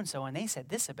to so-and-so, and they said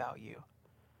this about you.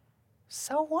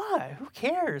 So what? Who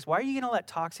cares? Why are you going to let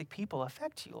toxic people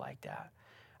affect you like that?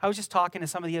 I was just talking to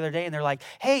somebody the other day, and they're like,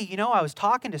 hey, I was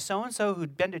talking to so-and-so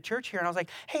who'd been to church here, and I was like,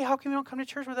 hey, how come you don't come to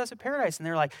church with us at Paradise? And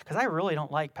they're like, because I really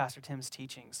don't like Pastor Tim's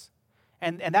teachings.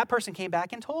 And that person came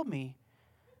back and told me.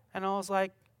 And I was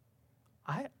like,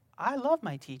 I love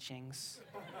my teachings.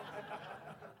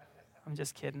 I'm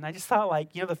just kidding. I just thought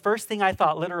the first thing I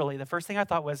thought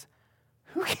was,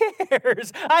 who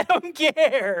cares? I don't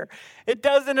care. It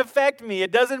doesn't affect me.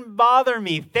 It doesn't bother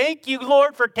me. Thank you,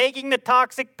 Lord, for taking the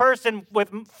toxic person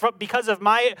because of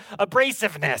my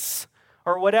abrasiveness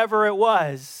or whatever it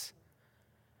was.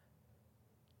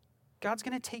 God's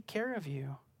going to take care of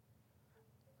you.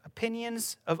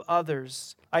 Opinions of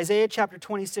others. Isaiah chapter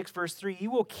 26, verse 3, you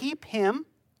will keep him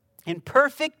in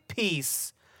perfect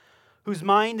peace, whose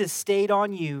mind is stayed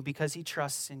on you because he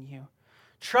trusts in you.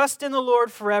 Trust in the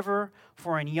Lord forever,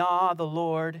 for in Yah the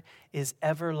Lord is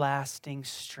everlasting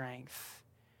strength.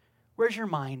 Where's your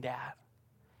mind at?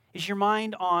 Is your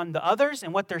mind on the others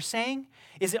and what they're saying?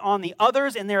 Is it on the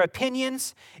others and their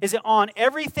opinions? Is it on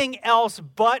everything else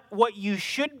but what you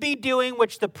should be doing,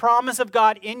 which the promise of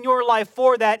God in your life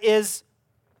for that is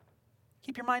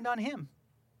keep your mind on him.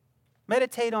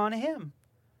 Meditate on him.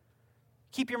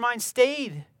 Keep your mind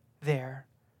stayed there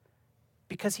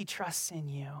because he trusts in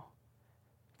you.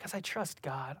 Because I trust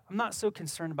God. I'm not so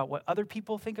concerned about what other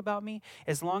people think about me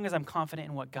as long as I'm confident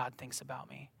in what God thinks about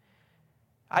me.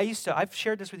 I've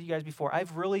shared this with you guys before.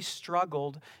 I've really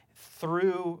struggled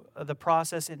through the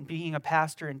process in being a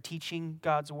pastor and teaching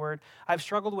God's word, I've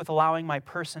struggled with allowing my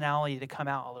personality to come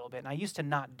out a little bit. And I used to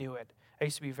not do it. I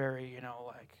used to be very,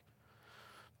 like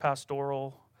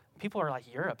pastoral. People are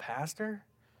like, "You're a pastor?"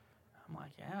 I'm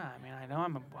like, "Yeah, I mean, I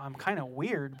know I'm kind of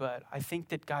weird, but I think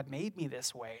that God made me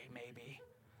this way, maybe."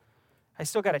 I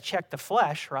still got to check the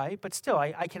flesh, right? But still,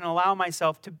 I can allow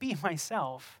myself to be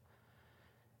myself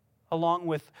along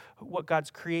with what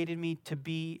God's created me to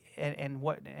be and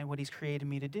what He's created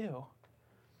me to do.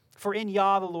 For in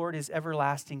Yah, the Lord is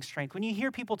everlasting strength. When you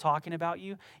hear people talking about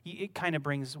you, it kind of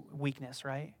brings weakness,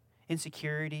 right?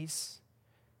 Insecurities.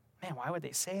 Man, why would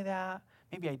they say that?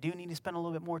 Maybe I do need to spend a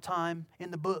little bit more time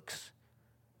in the books.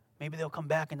 Maybe they'll come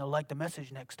back and they'll like the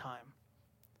message next time.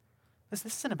 This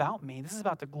isn't about me. This is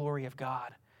about the glory of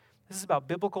God. This is about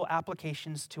biblical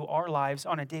applications to our lives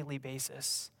on a daily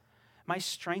basis. My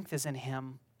strength is in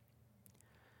Him.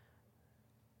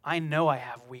 I know I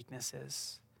have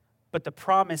weaknesses, but the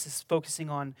promise is focusing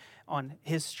on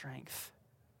His strength,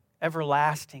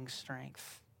 everlasting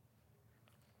strength.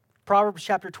 Proverbs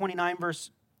chapter 29,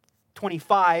 verse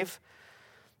 25,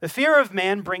 the fear of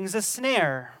man brings a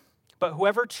snare, but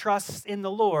whoever trusts in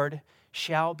the Lord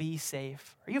shall be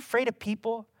safe. Are you afraid of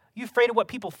people? Are you afraid of what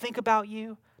people think about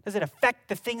you? Does it affect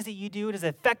the things that you do? Does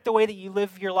it affect the way that you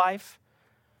live your life?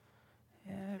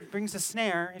 Yeah, it brings a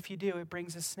snare. If you do, it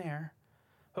brings a snare.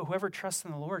 But whoever trusts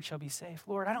in the Lord shall be safe.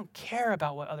 Lord, I don't care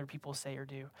about what other people say or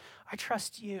do. I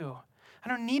trust you. I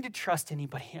don't need to trust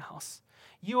anybody else.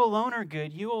 You alone are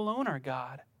good. You alone are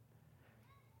God.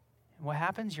 And what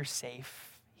happens? You're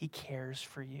safe. He cares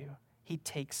for you. He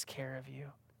takes care of you.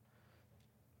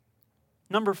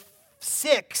 Number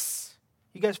 6.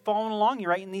 You guys following along? You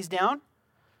writing these down?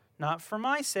 Not for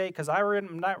my sake, because I read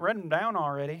them down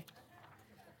already.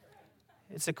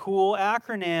 It's a cool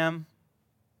acronym.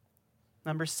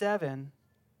 Number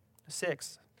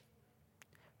 6.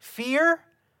 Fear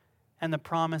and the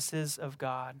promises of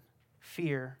God.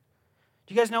 Fear.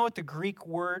 Do you guys know what the Greek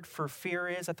word for fear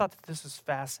is? I thought that this was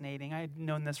fascinating. I had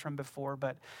known this from before,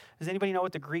 but does anybody know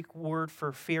what the Greek word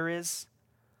for fear is?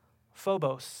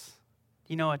 Phobos.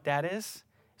 Do you know what that is?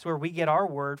 It's where we get our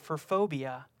word for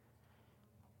phobia.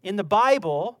 In the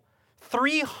Bible,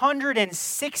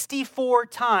 364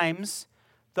 times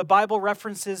the Bible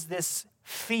references this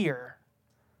fear.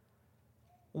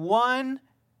 One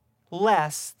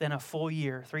less than a full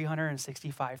year,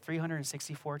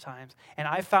 364 times. And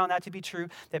I found that to be true,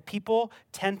 that people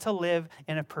tend to live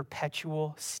in a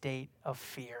perpetual state of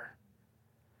fear.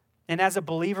 And as a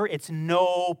believer, it's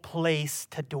no place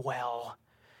to dwell.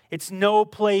 It's no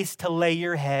place to lay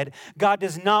your head. God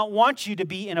does not want you to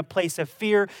be in a place of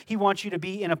fear. He wants you to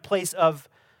be in a place of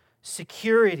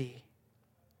security.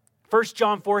 1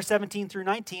 John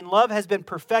 4:17-19, love has been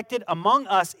perfected among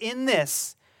us in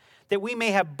this, that we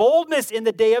may have boldness in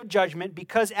the day of judgment,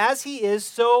 because as He is,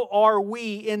 so are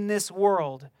we in this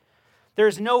world.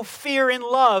 There's no fear in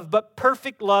love, but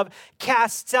perfect love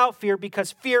casts out fear,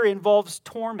 because fear involves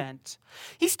torment.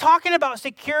 He's talking about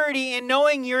security in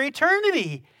knowing your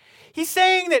eternity. He's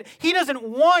saying that He doesn't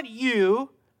want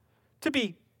you to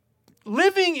be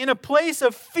living in a place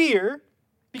of fear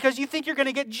because you think you're going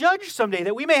to get judged someday,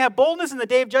 that we may have boldness in the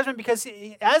day of judgment, because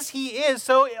as He is,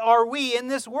 so are we in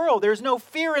this world. There's no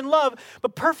fear in love,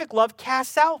 but perfect love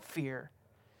casts out fear.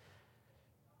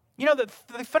 You know, the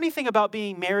funny thing about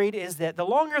being married is that the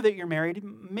longer that you're married,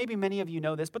 maybe many of you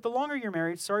know this, but the longer you're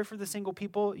married, sorry for the single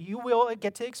people, you will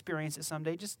get to experience it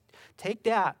someday. Just take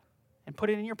that and put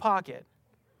it in your pocket.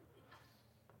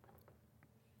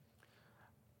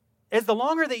 As the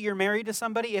longer that you're married to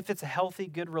somebody, if it's a healthy,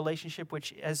 good relationship,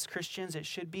 which as Christians it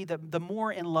should be, the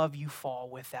more in love you fall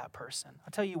with that person.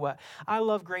 I'll tell you what, I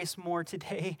love Grace more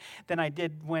today than I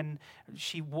did when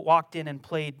she walked in and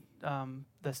played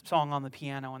the song on the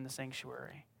piano in the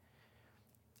sanctuary.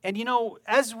 And you know,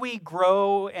 as we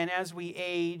grow and as we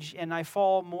age and I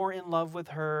fall more in love with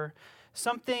her,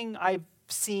 something I've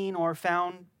seen or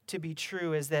found to be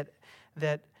true is that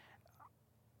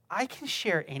I can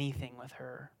share anything with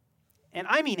her. And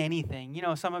I mean anything. You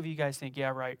know, some of you guys think,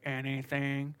 yeah, right,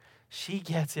 anything. She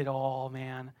gets it all,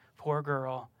 man. Poor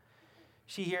girl.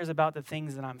 She hears about the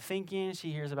things that I'm thinking.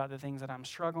 She hears about the things that I'm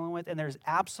struggling with. And there's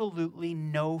absolutely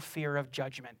no fear of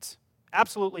judgment.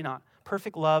 Absolutely not.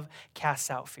 Perfect love casts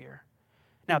out fear.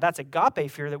 Now, that's agape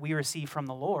fear that we receive from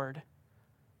the Lord.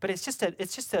 But it's just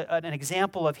an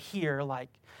example of here, like,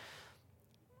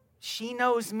 she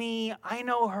knows me. I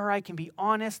know her. I can be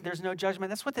honest. There's no judgment.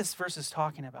 That's what this verse is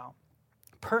talking about.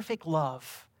 Perfect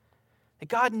love. That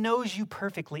God knows you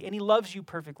perfectly and he loves you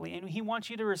perfectly and he wants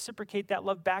you to reciprocate that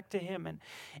love back to him.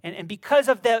 And because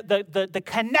of the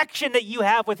connection that you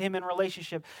have with him in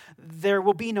relationship, there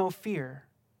will be no fear.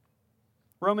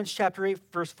 Romans chapter 8,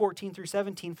 verse 14 through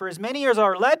 17, for as many as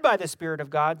are led by the Spirit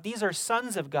of God, these are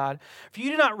sons of God. For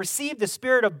you do not receive the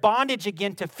spirit of bondage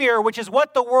again to fear, which is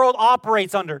what the world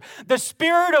operates under. The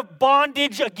spirit of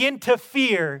bondage again to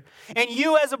fear. And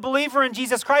you as a believer in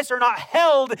Jesus Christ are not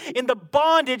held in the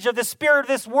bondage of the spirit of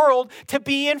this world to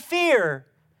be in fear.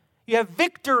 You have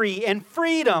victory and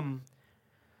freedom.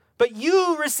 But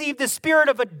you receive the spirit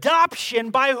of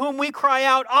adoption by whom we cry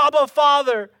out, Abba,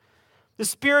 Father. The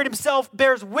Spirit himself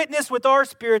bears witness with our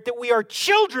spirit that we are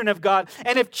children of God.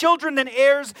 And if children, then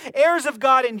heirs, heirs of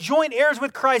God and joint heirs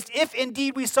with Christ, if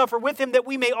indeed we suffer with him, that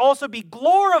we may also be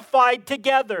glorified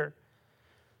together.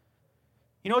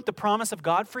 You know what the promise of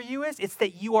God for you is? It's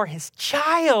that you are his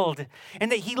child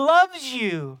and that he loves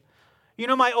you. You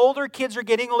know, my older kids are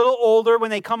getting a little older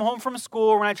when they come home from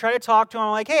school. When I try to talk to them,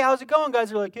 I'm like, hey, how's it going, guys?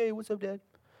 They're like, hey, what's up, Dad?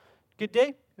 Good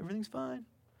day? Everything's fine.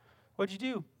 What'd you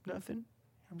do? Nothing.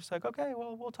 I'm just like, okay,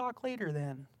 well, we'll talk later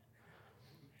then.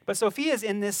 But Sophia's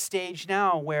in this stage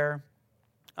now where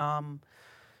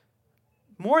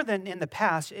more than in the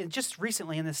past, just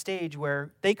recently in this stage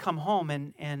where they come home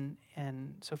and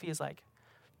Sophia's like,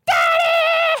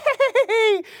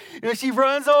 Daddy! You know, she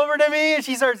runs over to me and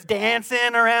she starts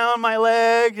dancing around my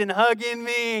legs and hugging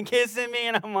me and kissing me.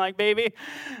 And I'm like, baby,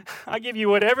 I'll give you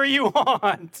whatever you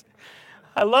want.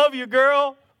 I love you,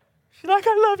 girl. She's like,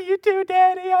 I love you too,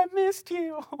 Daddy. I missed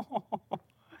you.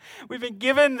 We've been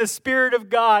given the Spirit of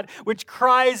God, which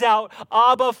cries out,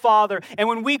 Abba, Father. And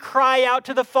when we cry out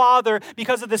to the Father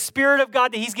because of the Spirit of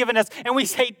God that he's given us, and we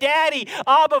say, Daddy,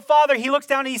 Abba, Father, he looks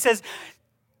down and he says,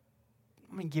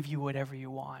 I'm going to give you whatever you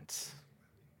want.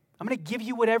 I'm going to give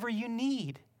you whatever you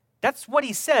need. That's what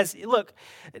he says. Look,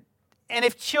 and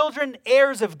if children,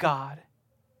 heirs of God,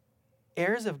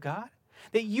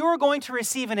 that you are going to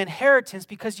receive an inheritance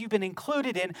because you've been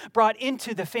included in, brought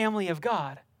into the family of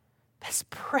God. That's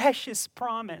precious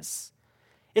promise.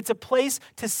 It's a place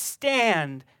to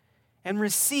stand and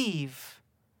receive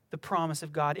the promise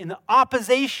of God in the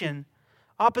opposition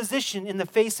in the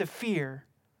face of fear.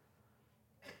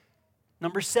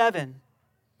 Number 7,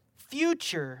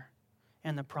 future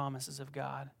and the promises of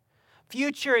God.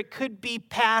 Future, it could be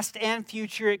past and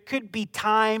future. It could be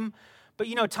time. But,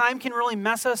 you know, time can really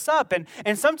mess us up.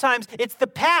 And sometimes it's the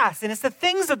past and it's the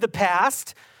things of the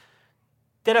past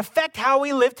that affect how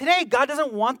we live today. God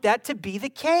doesn't want that to be the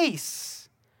case.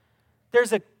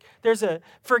 There's a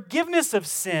forgiveness of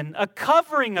sin, a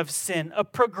covering of sin, a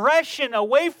progression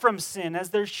away from sin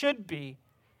as there should be.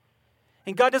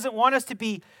 And God doesn't want us to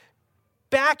be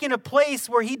back in a place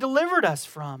where he delivered us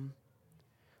from.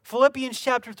 Philippians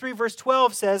chapter 3, verse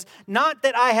 12 says, not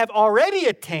that I have already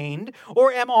attained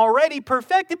or am already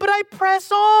perfected, but I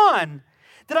press on,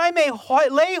 that I may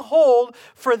lay hold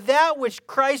for that which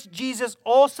Christ Jesus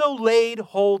also laid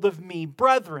hold of me.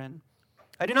 Brethren,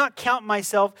 I do not count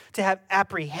myself to have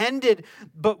apprehended,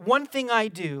 but one thing I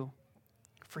do,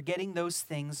 forgetting those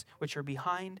things which are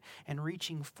behind and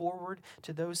reaching forward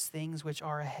to those things which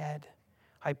are ahead.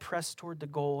 I press toward the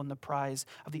goal and the prize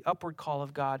of the upward call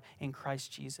of God in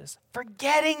Christ Jesus.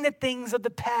 Forgetting the things of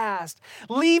the past,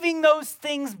 leaving those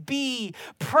things be,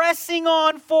 pressing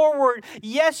on forward.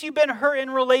 Yes, you've been hurt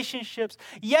in relationships.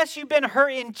 Yes, you've been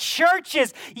hurt in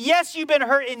churches. Yes, you've been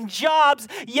hurt in jobs.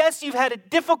 Yes, you've had a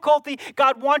difficulty.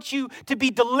 God wants you to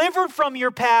be delivered from your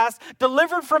past,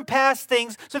 delivered from past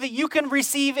things so that you can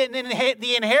receive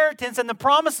the inheritance and the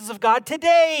promises of God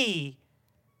today.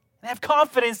 And have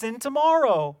confidence in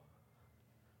tomorrow.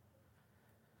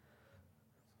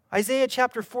 Isaiah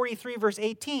chapter 43, verse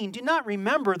 18, do not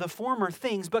remember the former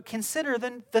things, but consider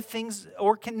the things,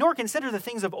 nor consider the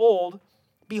things of old.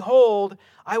 Behold,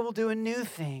 I will do a new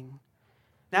thing.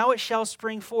 Now it shall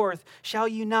spring forth. Shall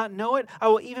you not know it? I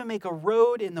will even make a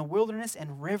road in the wilderness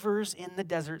and rivers in the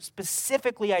desert.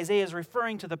 Specifically, Isaiah is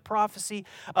referring to the prophecy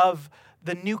of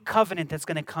the new covenant that's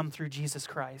going to come through Jesus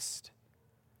Christ.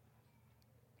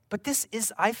 But this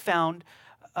is, I have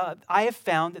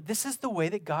found that this is the way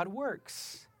that God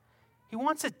works. He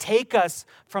wants to take us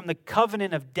from the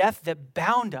covenant of death that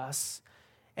bound us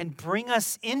and bring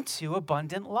us into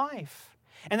abundant life.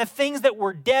 And the things that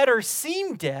were dead or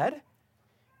seem dead,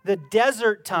 the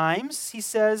desert times, he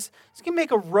says, he's going to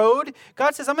make a road.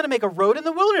 God says, I'm going to make a road in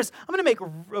the wilderness. I'm going to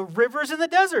make rivers in the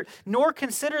desert. Nor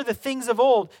consider the things of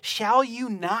old. Shall you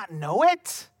not know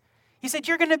it? He said,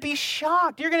 you're going to be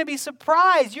shocked. You're going to be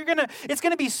surprised. It's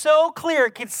going to be so clear.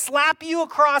 It can slap you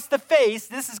across the face.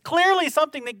 This is clearly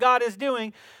something that God is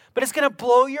doing, but it's going to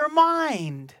blow your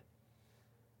mind.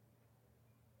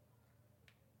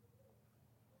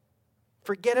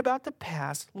 Forget about the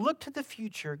past. Look to the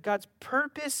future. God's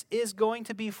purpose is going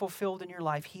to be fulfilled in your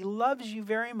life. He loves you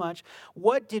very much.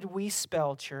 What did we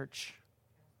spell, church?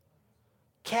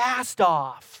 Cast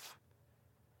off.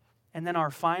 And then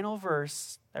our final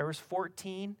verse, verse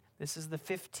 14, this is the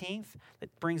 15th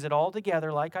that brings it all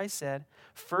together, like I said.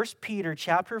 1 Peter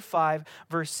chapter 5,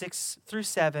 verse 6 through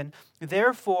 7.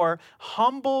 Therefore,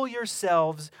 humble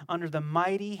yourselves under the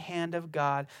mighty hand of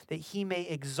God, that he may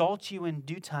exalt you in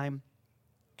due time,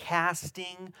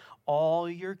 casting all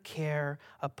your care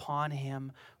upon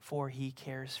him, for he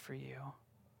cares for you.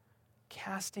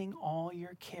 Casting all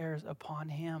your cares upon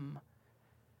him.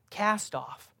 Cast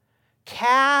off.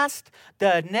 Cast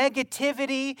the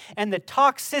negativity and the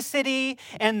toxicity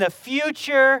and the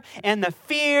future and the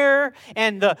fear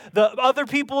and the other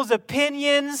people's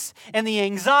opinions and the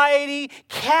anxiety.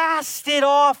 Cast it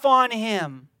off on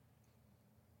him.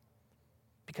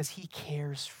 Because he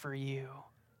cares for you.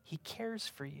 He cares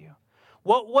for you.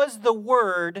 What was the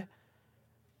word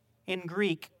in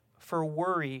Greek for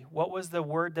worry? What was the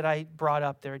word that I brought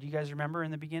up there? Do you guys remember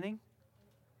in the beginning?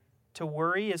 To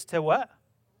worry is to what?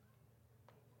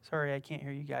 Sorry, I can't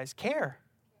hear you guys. Care.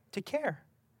 To care.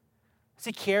 It's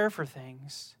to care for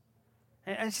things.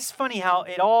 And it's just funny how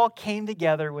it all came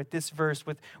together with this verse,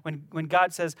 with when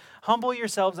God says, humble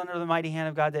yourselves under the mighty hand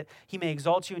of God, that he may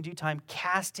exalt you in due time,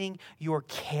 casting your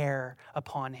care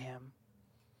upon him.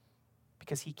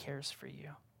 Because he cares for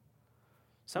you.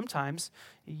 Sometimes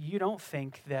you don't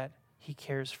think that he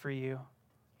cares for you.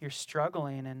 You're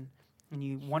struggling and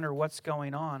you wonder what's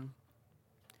going on.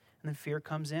 And then fear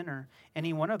comes in, or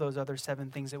any one of those other 7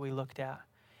 things that we looked at.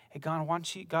 Hey, God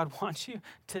wants you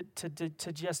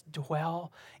to just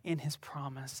dwell in his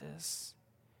promises.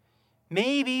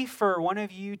 Maybe for one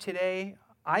of you today,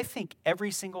 I think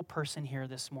every single person here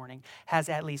this morning has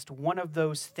at least one of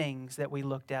those things that we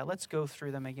looked at. Let's go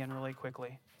through them again really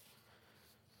quickly.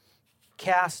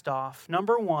 Cast off.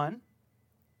 Number 1,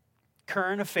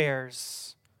 current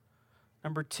affairs.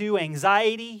 Number 2,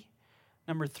 anxiety.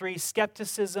 Number 3,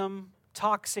 skepticism,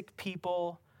 toxic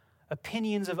people,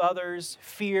 opinions of others,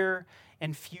 fear,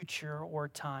 and future or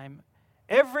time.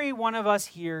 Every one of us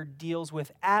here deals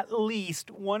with at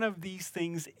least one of these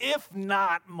things, if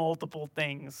not multiple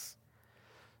things.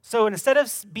 So instead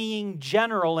of being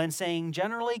general and saying,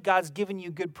 generally, God's given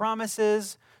you good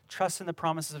promises, trust in the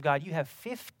promises of God, you have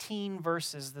 15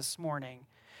 verses this morning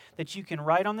that you can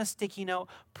write on the sticky note,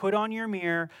 put on your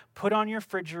mirror, put on your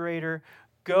refrigerator,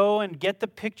 go and get the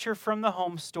picture from the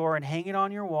home store and hang it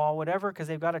on your wall, whatever, because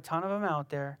they've got a ton of them out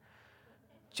there.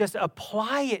 Just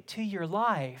apply it to your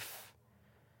life.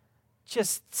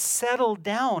 Just settle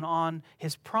down on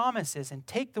his promises and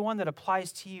take the one that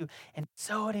applies to you and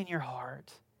sow it in your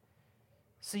heart.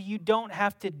 So you don't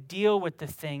have to deal with the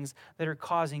things that are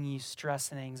causing you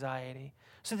stress and anxiety.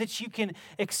 So that you can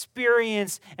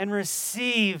experience and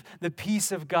receive the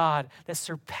peace of God that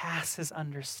surpasses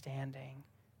understanding.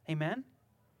 Amen?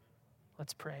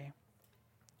 Let's pray.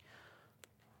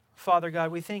 Father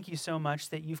God, we thank you so much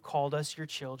that you've called us your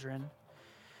children,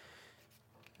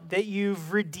 that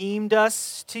you've redeemed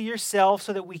us to yourself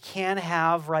so that we can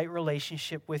have right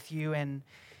relationship with you. And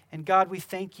God, we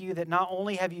thank you that not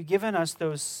only have you given us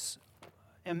those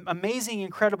amazing,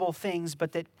 incredible things,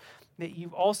 but that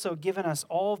you've also given us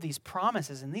all these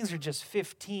promises. And these are just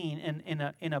 15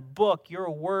 in a book, your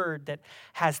word, that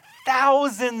has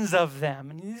thousands of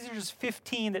them. And these are just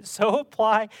 15 that so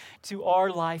apply to our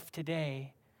life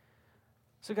today.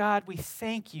 So God, we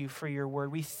thank you for your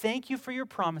word. We thank you for your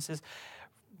promises.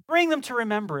 Bring them to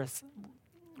remembrance.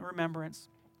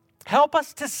 Help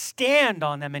us to stand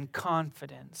on them in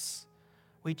confidence.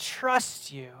 We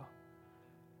trust you.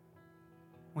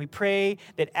 We pray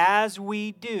that as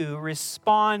we do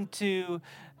respond to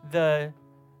the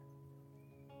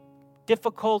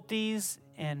difficulties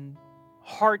and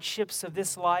hardships of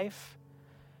this life,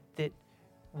 that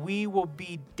we will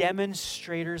be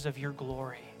demonstrators of your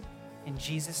glory. In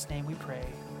Jesus' name we pray.